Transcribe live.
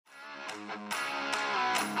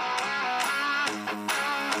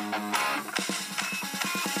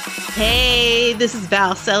Hey, this is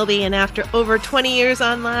Val Selby, and after over 20 years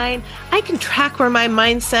online, I can track where my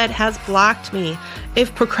mindset has blocked me.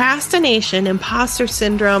 If procrastination, imposter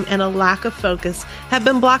syndrome, and a lack of focus have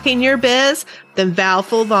been blocking your biz, then Val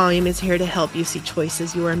Full Volume is here to help you see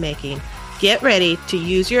choices you are making. Get ready to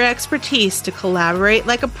use your expertise to collaborate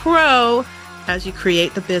like a pro as you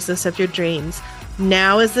create the business of your dreams.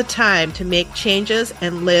 Now is the time to make changes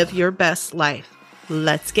and live your best life.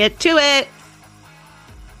 Let's get to it.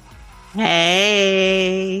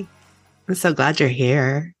 Hey, I'm so glad you're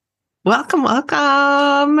here. Welcome,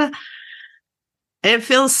 welcome. It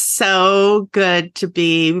feels so good to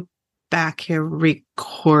be back here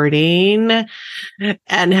recording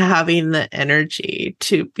and having the energy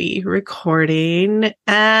to be recording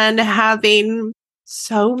and having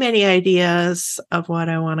so many ideas of what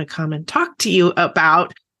I want to come and talk to you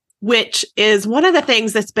about, which is one of the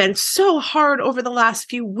things that's been so hard over the last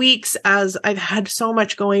few weeks as I've had so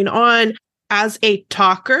much going on as a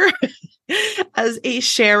talker, as a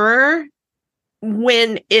sharer,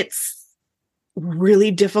 when it's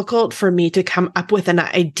really difficult for me to come up with an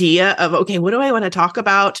idea of, okay, what do I want to talk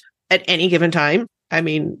about at any given time? I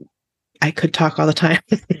mean, I could talk all the time.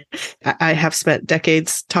 I have spent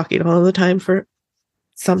decades talking all the time for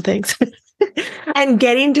some things. And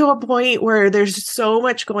getting to a point where there's so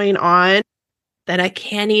much going on that I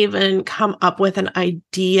can't even come up with an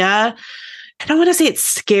idea. I don't want to say it's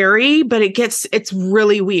scary, but it's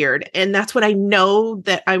really weird. And that's what I know,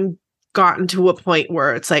 that I'm gotten to a point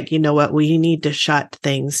where it's like, you know what, we need to shut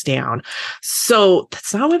things down. So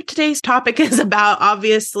that's not what today's topic is about,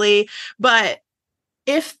 obviously. But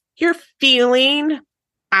if you're feeling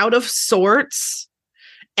out of sorts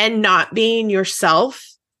and not being yourself,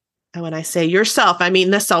 and when I say yourself, I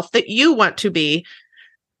mean the self that you want to be,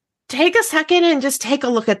 take a second and just take a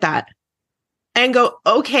look at that and go,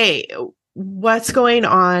 okay, what's going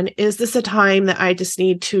on? Is this a time that I just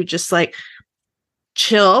need to just like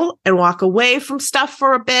chill and walk away from stuff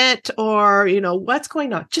for a bit? Or, you know, what's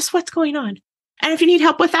going on? Just what's going on. And if you need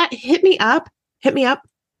help with that, hit me up.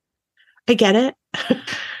 I get it.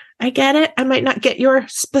 I get it. I might not get your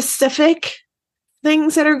specific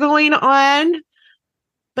things that are going on,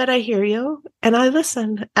 but I hear you and I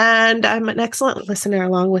listen, and I'm an excellent listener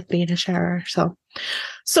along with being a sharer. So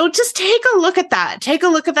just take a look at that. Take a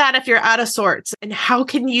look at that if you're out of sorts, and how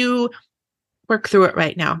can you work through it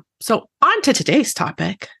right now? So on to today's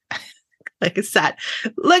topic. Like I said,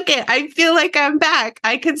 I feel like I'm back.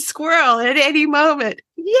 I can squirrel at any moment.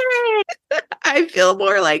 Yay! I feel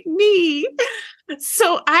more like me.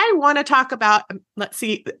 So I want to talk about, let's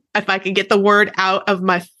see if I can get the word out of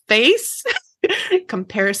my face.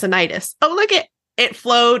 Comparisonitis. Oh, look at it,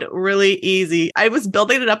 flowed really easy. I was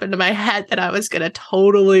building it up into my head that I was going to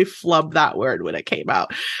totally flub that word when it came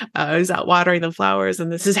out. I was out watering the flowers,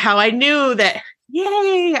 and this is how I knew that,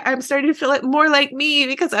 yay, I'm starting to feel it more like me,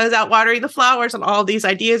 because I was out watering the flowers and all these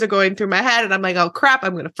ideas are going through my head. And I'm like, oh crap,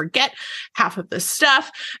 I'm going to forget half of this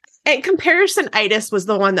stuff. And comparisonitis was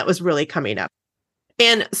the one that was really coming up.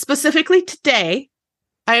 And specifically today,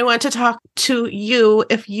 I want to talk to you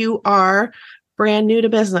if you are brand new to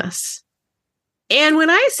business. And when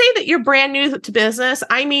I say that you're brand new to business,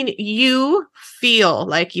 I mean you feel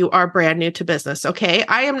like you are brand new to business, okay?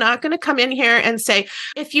 I am not going to come in here and say,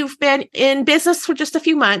 if you've been in business for just a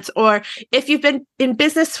few months, or if you've been in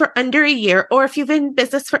business for under a year, or if you've been in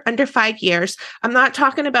business for under 5 years. I'm not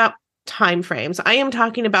talking about time frames. I am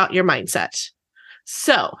talking about your mindset.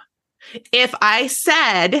 So if I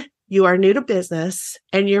said you are new to business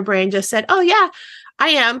and your brain just said, oh yeah, I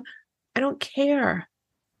am, I don't care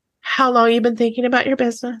how long you've been thinking about your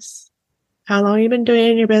business, how long you've been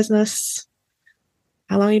doing your business,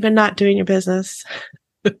 how long you've been not doing your business.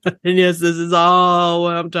 And yes, this is all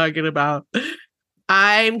what I'm talking about.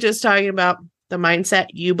 I'm just talking about the mindset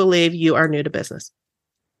you believe you are new to business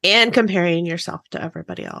and comparing yourself to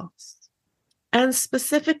everybody else. And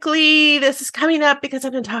specifically, this is coming up because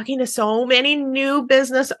I've been talking to so many new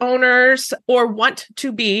business owners, or want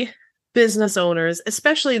to be business owners,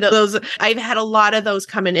 especially those. I've had a lot of those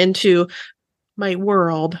coming into my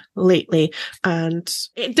world lately, and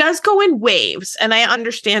it does go in waves. And I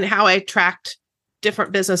understand how I attract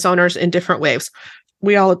different business owners in different waves.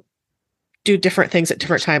 We all do different things at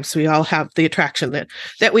different times. So we all have the attraction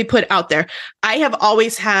that we put out there. I have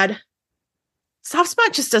always had soft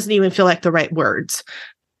spot, just doesn't even feel like the right words.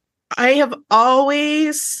 I have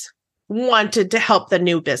always wanted to help the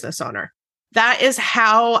new business owner. That is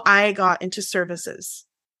how I got into services.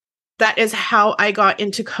 That is how I got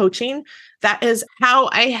into coaching. That is how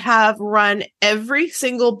I have run every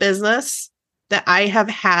single business that I have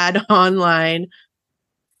had online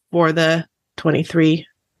for the 23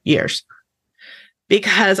 years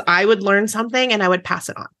because I would learn something and I would pass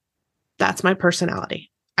it on. That's my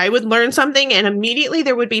personality. I would learn something and immediately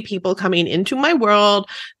there would be people coming into my world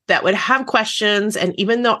that would have questions. And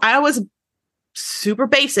even though I was super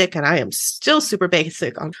basic, and I am still super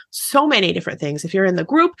basic on so many different things. If you're in the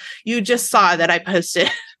group, you just saw that I posted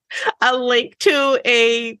a link to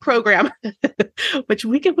a program, which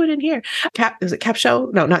we can put in here. Is it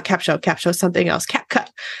CapShow? No, not CapShow. CapShow, something else. CapCut.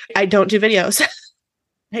 I don't do videos.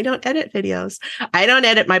 I don't edit videos. I don't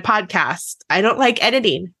edit my podcast. I don't like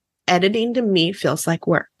editing. Editing to me feels like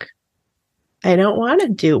work. I don't want to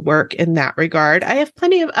do work in that regard. I have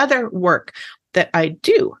plenty of other work that I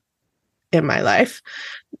do in my life,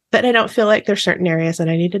 but I don't feel like there's certain areas that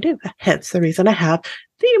I need to do. Hence the reason I have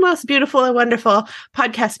the most beautiful and wonderful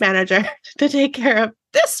podcast manager to take care of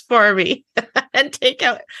this for me and take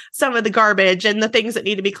out some of the garbage and the things that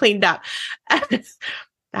need to be cleaned up.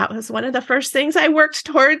 That was one of the first things I worked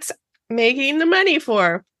towards making the money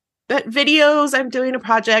for. But videos, I'm doing a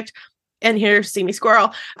project, and here, see me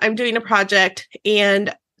squirrel. I'm doing a project,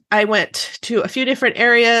 and I went to a few different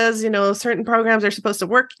areas. You know, certain programs are supposed to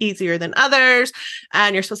work easier than others,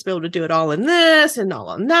 and you're supposed to be able to do it all in this and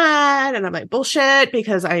all in that. And I'm like, bullshit,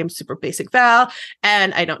 because I am super basic Val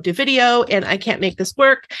and I don't do video and I can't make this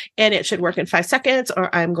work, and it should work in 5 seconds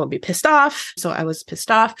or I'm going to be pissed off. So I was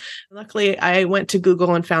pissed off. Luckily, I went to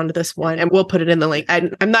Google and found this one, and we'll put it in the link.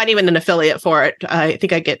 I'm not even an affiliate for it. I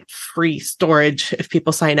think I get free storage if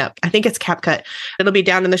people sign up. I think it's CapCut. It'll be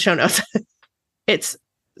down in the show notes. It's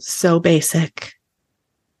so basic.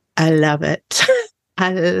 I love it.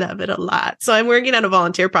 I love it a lot. So I'm working on a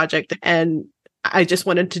volunteer project, and I just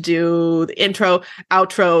wanted to do the intro,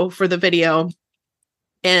 outro for the video,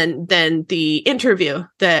 and then the interview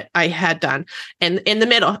that I had done. And in the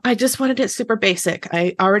middle, I just wanted it super basic.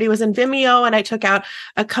 I already was in Vimeo, and I took out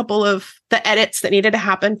a couple of the edits that needed to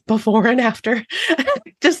happen before and after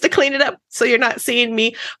just to clean it up. So you're not seeing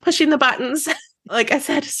me pushing the buttons. Like I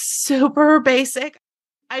said, super basic.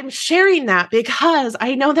 I'm sharing that because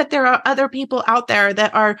I know that there are other people out there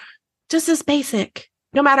that are just as basic,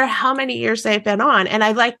 no matter how many years they've been on. And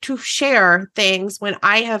I like to share things when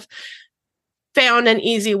I have found an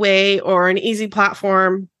easy way or an easy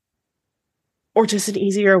platform or just an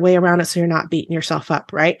easier way around it, so you're not beating yourself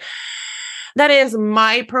up, right? That is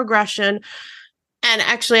my progression. And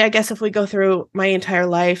actually, I guess if we go through my entire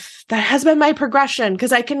life, that has been my progression,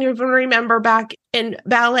 because I can even remember back in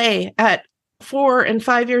ballet at 4 and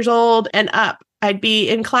 5 years old and up, I'd be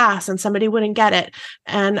in class and somebody wouldn't get it,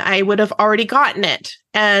 and I would have already gotten it.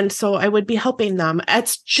 And so I would be helping them.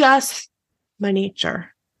 It's just my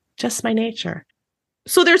nature, just my nature.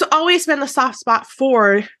 So there's always been the soft spot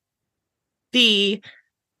for the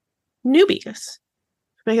newbies,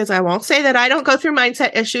 because I won't say that I don't go through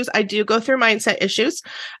mindset issues. I do go through mindset issues.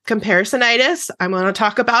 Comparisonitis, I'm going to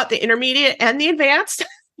talk about the intermediate and the advanced.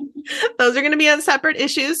 Those are going to be on separate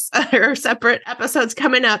issues or separate episodes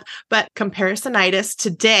coming up. But comparisonitis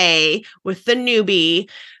today with the newbie,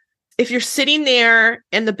 if you're sitting there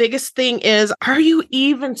and the biggest thing is, are you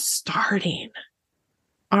even starting?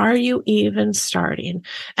 Are you even starting?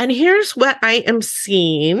 And here's what I am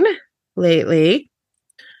seeing lately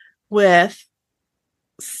with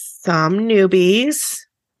some newbies.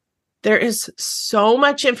 There is so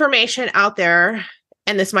much information out there,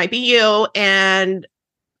 and this might be you, and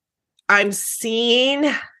I'm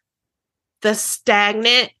seeing the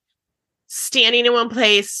stagnant, standing in one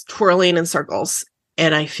place, twirling in circles.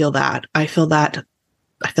 And I feel that. I feel that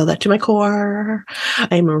to my core.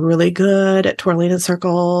 I'm really good at twirling in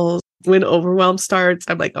circles. When overwhelm starts,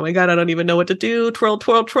 I'm like, oh my God, I don't even know what to do. Twirl,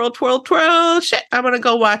 twirl, twirl, twirl, twirl. Shit, I'm going to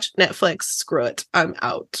go watch Netflix. Screw it. I'm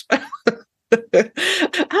out.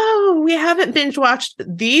 Oh, we haven't binge watched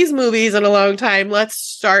these movies in a long time. Let's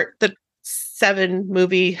start the 7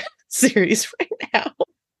 movie series right now.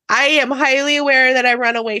 I am highly aware that I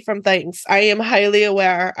run away from things. I am highly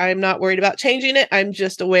aware. I'm not worried about changing it. I'm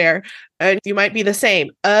just aware. And you might be the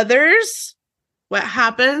same. Others, what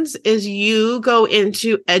happens is you go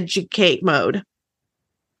into educate mode,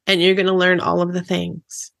 and you're going to learn all of the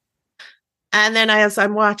things. And then as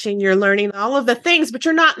I'm watching, you're learning all of the things, but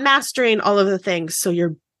you're not mastering all of the things. So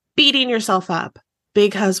you're beating yourself up.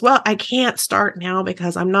 Because, well, I can't start now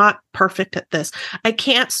because I'm not perfect at this. I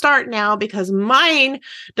can't start now because mine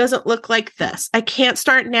doesn't look like this. I can't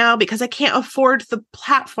start now because I can't afford the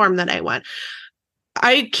platform that I want.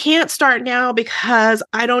 I can't start now because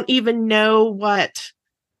I don't even know what,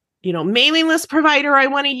 mailing list provider I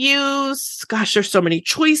want to use. Gosh, there's so many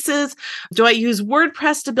choices. Do I use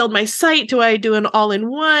WordPress to build my site? Do I do an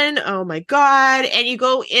all-in-one? Oh my God. And you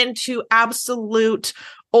go into absolute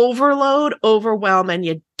overload, overwhelm, and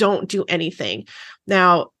you don't do anything.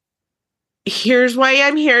 Now, here's why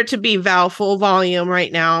I'm here to be full volume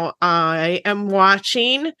right now. I am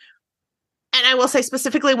watching, and I will say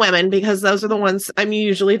specifically women, because those are the ones I'm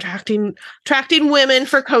usually attracting women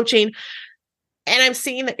for coaching. And I'm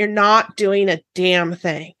seeing that you're not doing a damn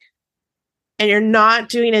thing. And you're not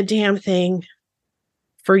doing a damn thing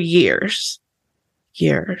for years.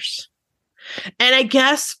 And I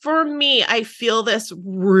guess for me, I feel this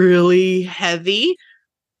really heavy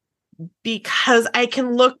because I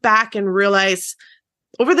can look back and realize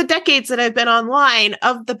over the decades that I've been online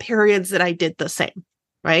of the periods that I did the same,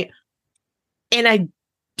 right? And I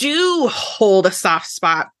do hold a soft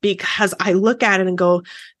spot because I look at it and go,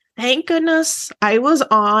 thank goodness I was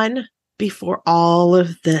on before all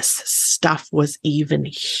of this stuff was even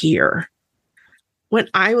here. When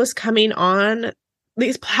I was coming on,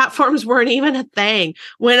 these platforms weren't even a thing.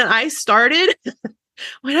 When I started,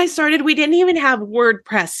 we didn't even have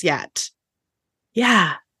WordPress yet.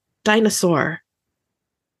 Yeah, dinosaur.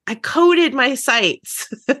 I coded my sites.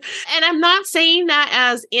 And I'm not saying that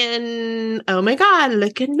as in, oh my God,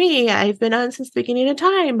 look at me. I've been on since the beginning of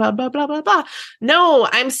time, blah, blah, blah, blah, blah. No,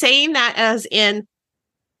 I'm saying that as in,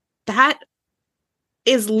 that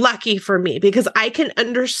is lucky for me because I can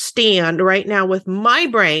understand right now with my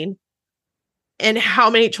brain and how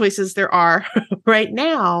many choices there are right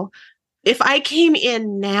now. If I came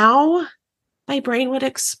in now, my brain would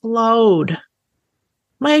explode.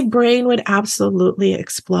 My brain would absolutely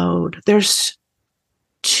explode. There's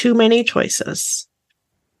too many choices.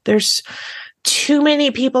 There's too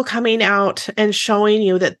many people coming out and showing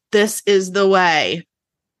you that this is the way.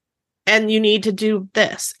 And you need to do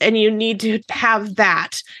this, and you need to have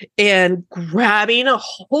that, and grabbing a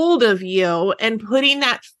hold of you and putting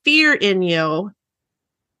that fear in you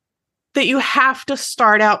that you have to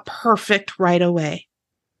start out perfect right away.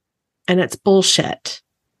 And it's bullshit.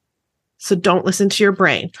 So don't listen to your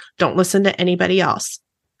brain. Don't listen to anybody else.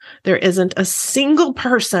 There isn't a single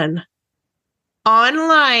person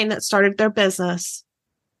online that started their business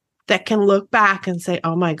that can look back and say,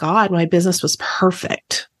 oh my God, my business was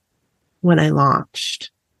perfect when I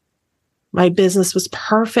launched. My business was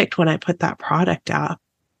perfect when I put that product out.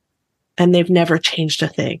 And they've never changed a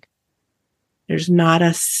thing. There's not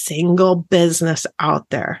a single business out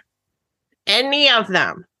there. Any of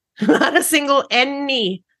them. Not a single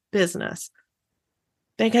any business.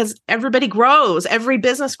 Because everybody grows. Every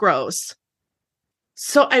business grows.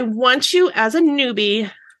 So I want you as a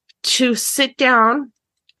newbie to sit down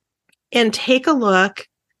and take a look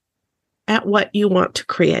at what you want to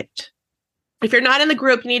create. If you're not in the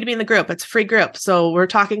group, you need to be in the group. It's a free group. So we're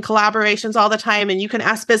talking collaborations all the time, and you can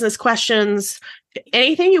ask business questions,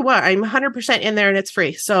 anything you want. I'm 100% in there and it's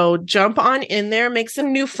free. So jump on in there, make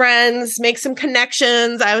some new friends, make some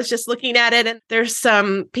connections. I was just looking at it, and there's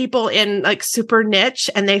some people in like super niche,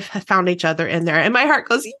 and they've found each other in there. And my heart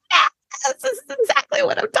goes, yes, this is exactly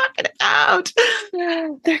what I'm talking about.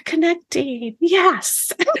 They're connecting.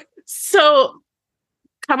 Yes. So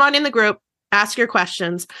come on in the group. Ask your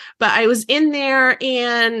questions. But I was in there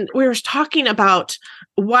and we were talking about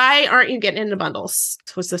why aren't you getting into bundles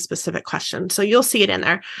was the specific question. So you'll see it in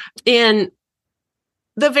there in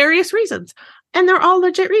the various reasons. And they're all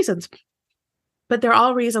legit reasons. But they're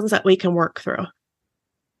all reasons that we can work through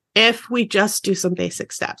if we just do some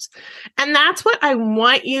basic steps. And that's what I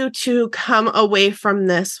want you to come away from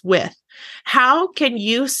this with. How can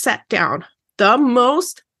you set down the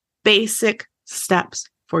most basic steps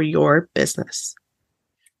for your business?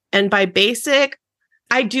 And by basic,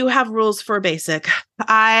 I do have rules for basic.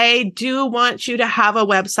 I do want you to have a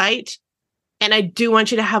website, and I do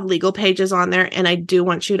want you to have legal pages on there, and I do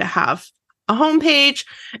want you to have a homepage,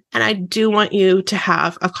 and I do want you to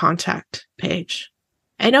have a contact page.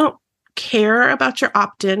 I don't care about your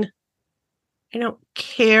opt-in. I don't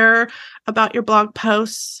care about your blog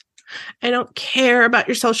posts. I don't care about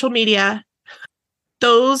your social media.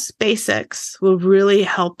 Those basics will really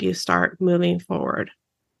help you start moving forward.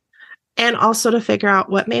 And also to figure out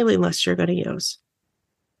what mailing list you're going to use.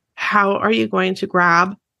 How are you going to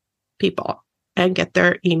grab people and get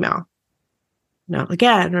their email? Now,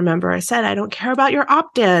 again, remember I said, I don't care about your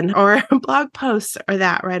opt-in or blog posts or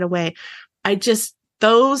that right away.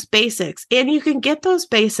 Those basics. And you can get those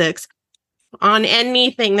basics on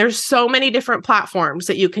anything. There's so many different platforms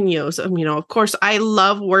that you can use. Of course, I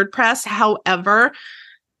love WordPress. However,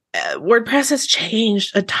 WordPress has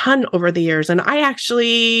changed a ton over the years. And I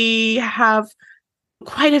actually have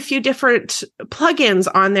quite a few different plugins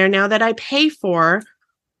on there now that I pay for.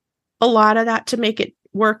 A lot of that to make it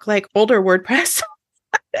work like older WordPress.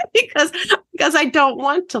 Because because I don't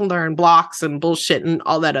want to learn blocks and bullshit and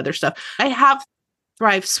all that other stuff. I have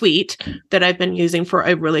Thrive Suite that I've been using for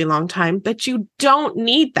a really long time, but you don't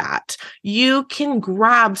need that. You can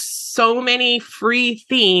grab so many free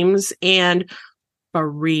themes and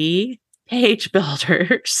free page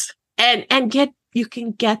builders and you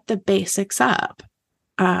can get the basics up.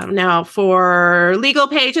 Now for legal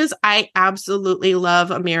pages, I absolutely love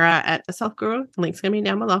Amira at Self Guru. Link's going to be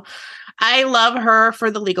down below. I love her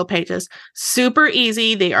for the legal pages. Super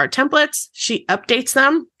easy. They are templates. She updates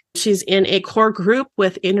them. She's in a core group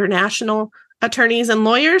with international attorneys and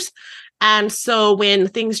lawyers. And so when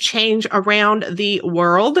things change around the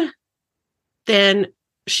world, then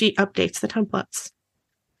she updates the templates.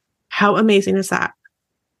 How amazing is that?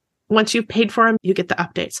 Once you've paid for them, you get the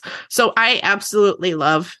updates. So I absolutely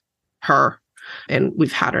love her. And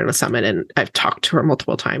we've had her in a summit and I've talked to her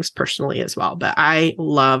multiple times personally as well. But I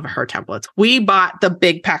love her templates. We bought the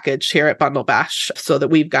big package here at Bundle Bash so that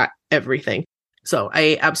we've got everything. So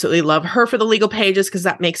I absolutely love her for the legal pages because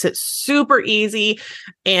that makes it super easy.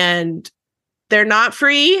 And they're not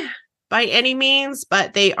free by any means,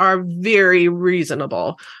 but they are very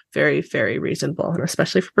reasonable. Very, very reasonable. And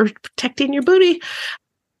especially for protecting your booty.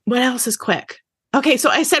 What else is quick? Okay, so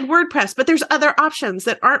I said WordPress, but there's other options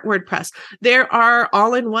that aren't WordPress. There are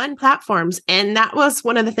all-in-one platforms. And that was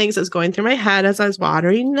one of the things that was going through my head as I was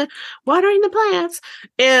watering the plants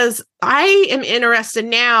is I am interested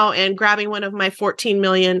now in grabbing one of my 14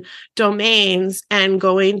 million domains and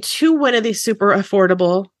going to one of these super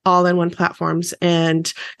affordable all-in-one platforms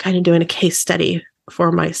and kind of doing a case study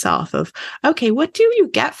for myself of, okay, what do you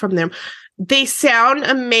get from them? They sound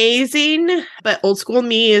amazing, but old school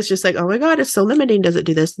me is just like, oh my God, it's so limiting. Does it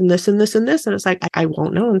do this and this and this and this? And it's like, I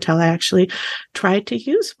won't know until I actually try to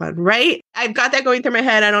use one, right? I've got that going through my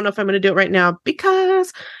head. I don't know if I'm going to do it right now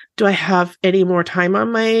because do I have any more time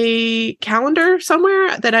on my calendar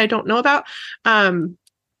somewhere that I don't know about?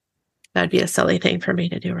 That'd be a silly thing for me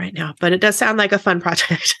to do right now, but it does sound like a fun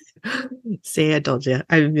project. See, I told you,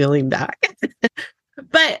 I'm feeling back.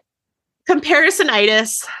 But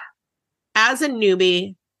comparisonitis, as a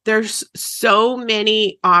newbie, there's so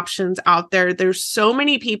many options out there. There's so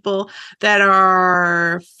many people that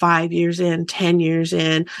are 5 years in, 10 years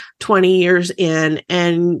in, 20 years in,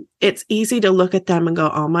 and it's easy to look at them and go,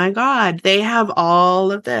 oh my God, they have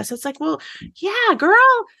all of this. It's like, well, yeah,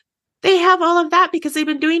 girl, they have all of that because they've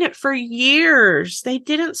been doing it for years. They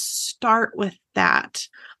didn't start with that.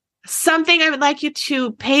 Something I would like you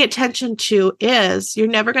to pay attention to is you're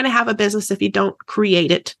never going to have a business if you don't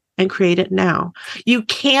create it. And create it now. You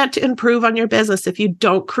can't improve on your business if you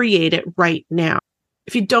don't create it right now.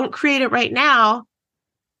 If you don't create it right now,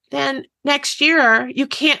 then next year you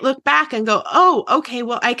can't look back and go, oh, okay,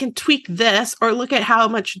 well, I can tweak this or look at how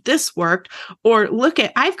much this worked or look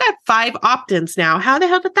at, I've got 5 opt-ins now. How the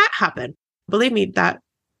hell did that happen? Believe me, that's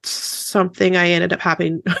something I ended up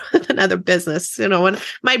having with another business, when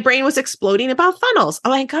my brain was exploding about funnels. Oh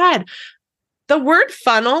my God, the word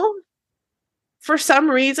funnel for some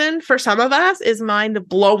reason, for some of us, is mind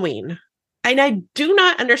blowing. And I do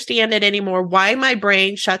not understand it anymore, why my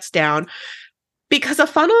brain shuts down, because a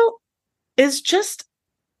funnel is just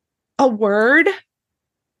a word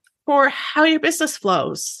for how your business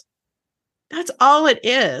flows. That's all it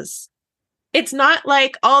is. It's not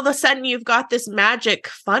like all of a sudden you've got this magic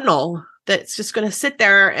funnel that's just going to sit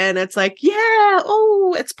there and it's like, yeah,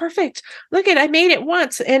 oh, it's perfect. Look I made it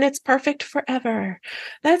once and it's perfect forever.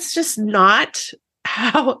 That's just not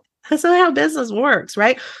how business works,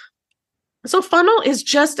 right? So funnel is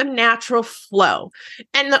just a natural flow.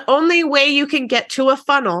 And the only way you can get to a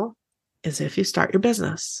funnel is if you start your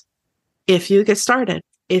business. If you get started,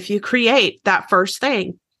 if you create that first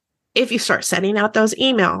thing, if you start sending out those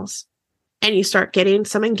emails and you start getting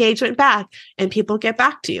some engagement back and people get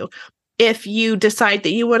back to you. If you decide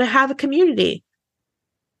that you want to have a community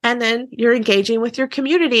and then you're engaging with your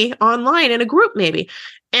community online in a group maybe,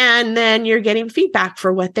 and then you're getting feedback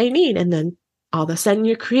for what they need. And then all of a sudden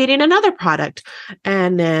you're creating another product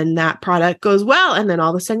and then that product goes well. And then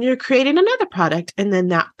all of a sudden you're creating another product and then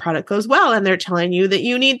that product goes well. And they're telling you that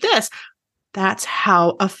you need this. That's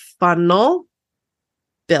how a funnel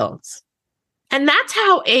builds. And that's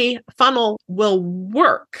how a funnel will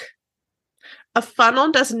work. A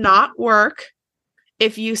funnel does not work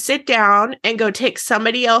if you sit down and go take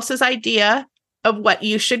somebody else's idea of what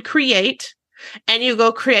you should create and you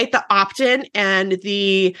go create the opt-in and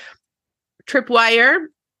the tripwire,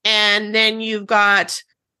 and then you've got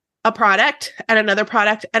a product and another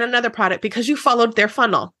product and another product because you followed their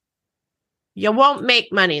funnel. You won't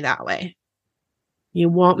make money that way. You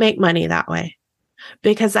won't make money that way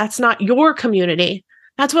because that's not your community.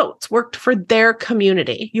 That's what's worked for their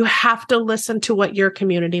community. You have to listen to what your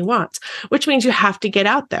community wants, which means you have to get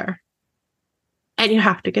out there and you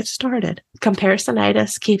have to get started.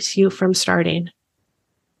 Comparisonitis keeps you from starting.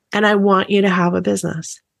 And I want you to have a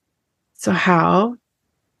business. So how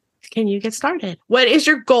can you get started? What is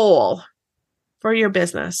your goal for your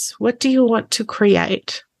business? What do you want to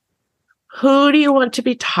create? Who do you want to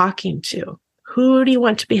be talking to? Who do you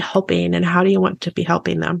want to be helping, and how do you want to be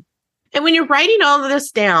helping them? And when you're writing all of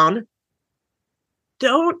this down,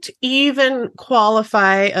 don't even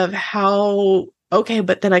qualify of how, okay,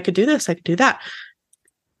 but then I could do this, I could do that.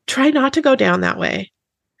 Try not to go down that way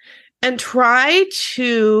and try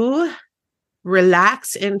to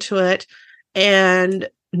relax into it and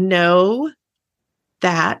know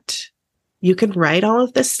that you can write all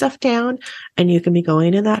of this stuff down and you can be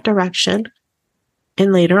going in that direction.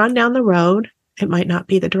 And later on down the road, it might not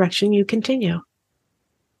be the direction you continue.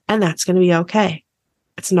 And that's going to be okay.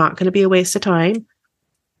 It's not going to be a waste of time.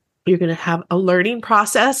 You're going to have a learning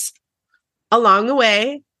process along the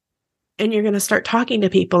way, and you're going to start talking to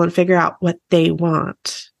people and figure out what they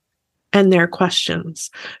want and their questions.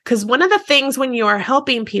 Because one of the things when you are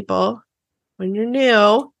helping people, when you're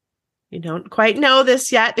new, you don't quite know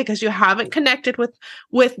this yet because you haven't connected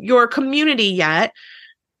with your community yet,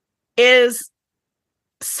 is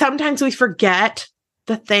sometimes we forget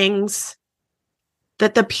the things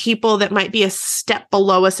that the people that might be a step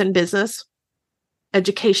below us in business,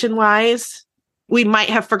 education-wise, we might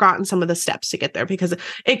have forgotten some of the steps to get there because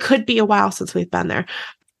it could be a while since we've been there.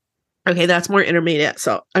 Okay, that's more intermediate,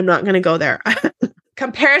 so I'm not going to go there.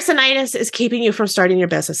 Comparisonitis is keeping you from starting your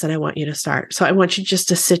business, and I want you to start. So I want you just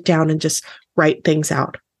to sit down and just write things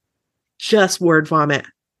out. Just word vomit.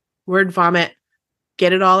 Word vomit.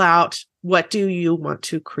 Get it all out. What do you want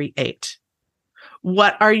to create?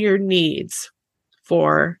 What are your needs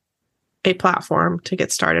for a platform to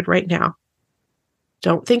get started right now?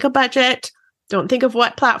 Don't think of budget. Don't think of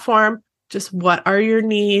what platform. Just what are your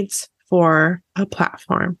needs for a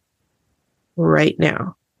platform right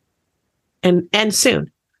now? And soon.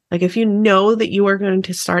 Like if you know that you are going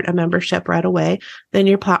to start a membership right away, then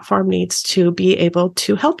your platform needs to be able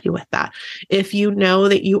to help you with that. If you know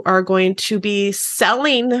that you are going to be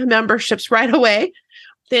selling memberships right away,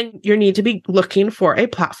 then you need to be looking for a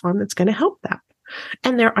platform that's going to help that.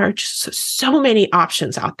 And there are just so many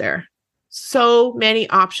options out there. So many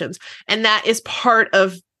options. And that is part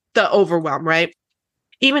of the overwhelm, right?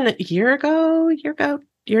 Even a year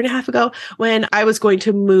and a half ago, when I was going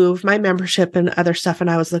to move my membership and other stuff, and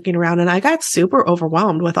I was looking around and I got super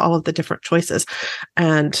overwhelmed with all of the different choices.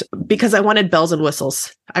 And because I wanted bells and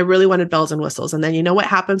whistles, I really wanted bells and whistles. And then you know what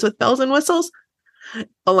happens with bells and whistles?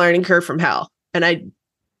 A learning curve from hell. And I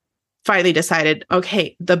finally decided,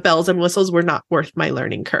 okay, the bells and whistles were not worth my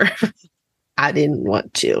learning curve. I didn't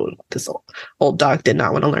want to. This old dog did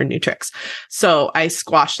not want to learn new tricks. So I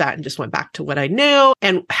squashed that and just went back to what I knew.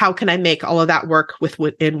 And how can I make all of that work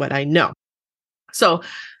within what I know? So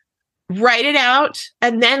write it out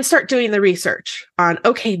and then start doing the research on,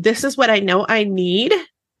 okay, this is what I know I need.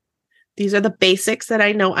 These are the basics that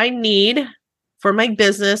I know I need for my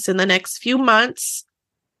business in the next few months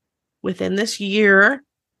within this year.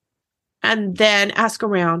 And then ask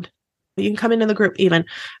around. You can come into the group even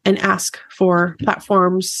and ask for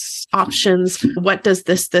platforms, options. What does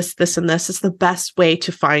this, and this is the best way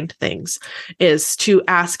to find things, is to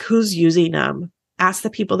ask who's using them. Ask the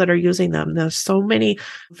people that are using them. There's so many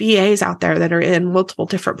VAs out there that are in multiple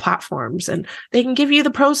different platforms, and they can give you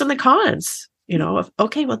the pros and the cons. You know, of,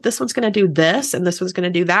 okay, well, this one's going to do this and this one's going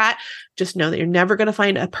to do that. Just know that you're never going to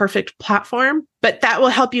find a perfect platform, but that will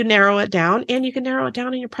help you narrow it down, and you can narrow it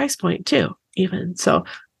down in your price point too, even. So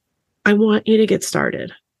I want you to get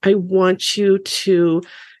started. I want you to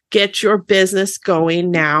get your business going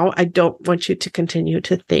now. I don't want you to continue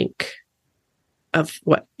to think of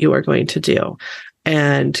what you are going to do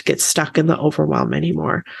and get stuck in the overwhelm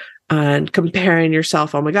anymore and comparing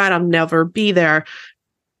yourself. Oh my God, I'll never be there.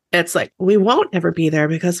 It's like, we won't ever be there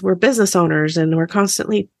because we're business owners and we're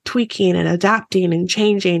constantly tweaking and adapting and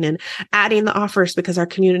changing and adding the offers because our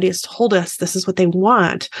community has told us this is what they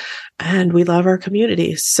want. And we love our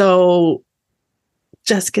community. So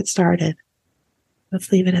just get started.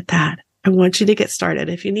 Let's leave it at that. I want you to get started.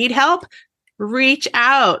 If you need help, reach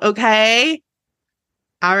out. Okay.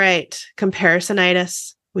 All right.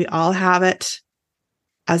 Comparisonitis. We all have it.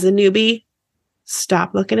 As a newbie,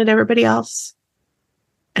 stop looking at everybody else.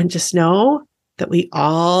 And just know that we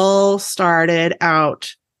all started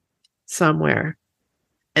out somewhere.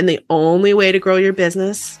 And the only way to grow your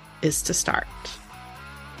business is to start.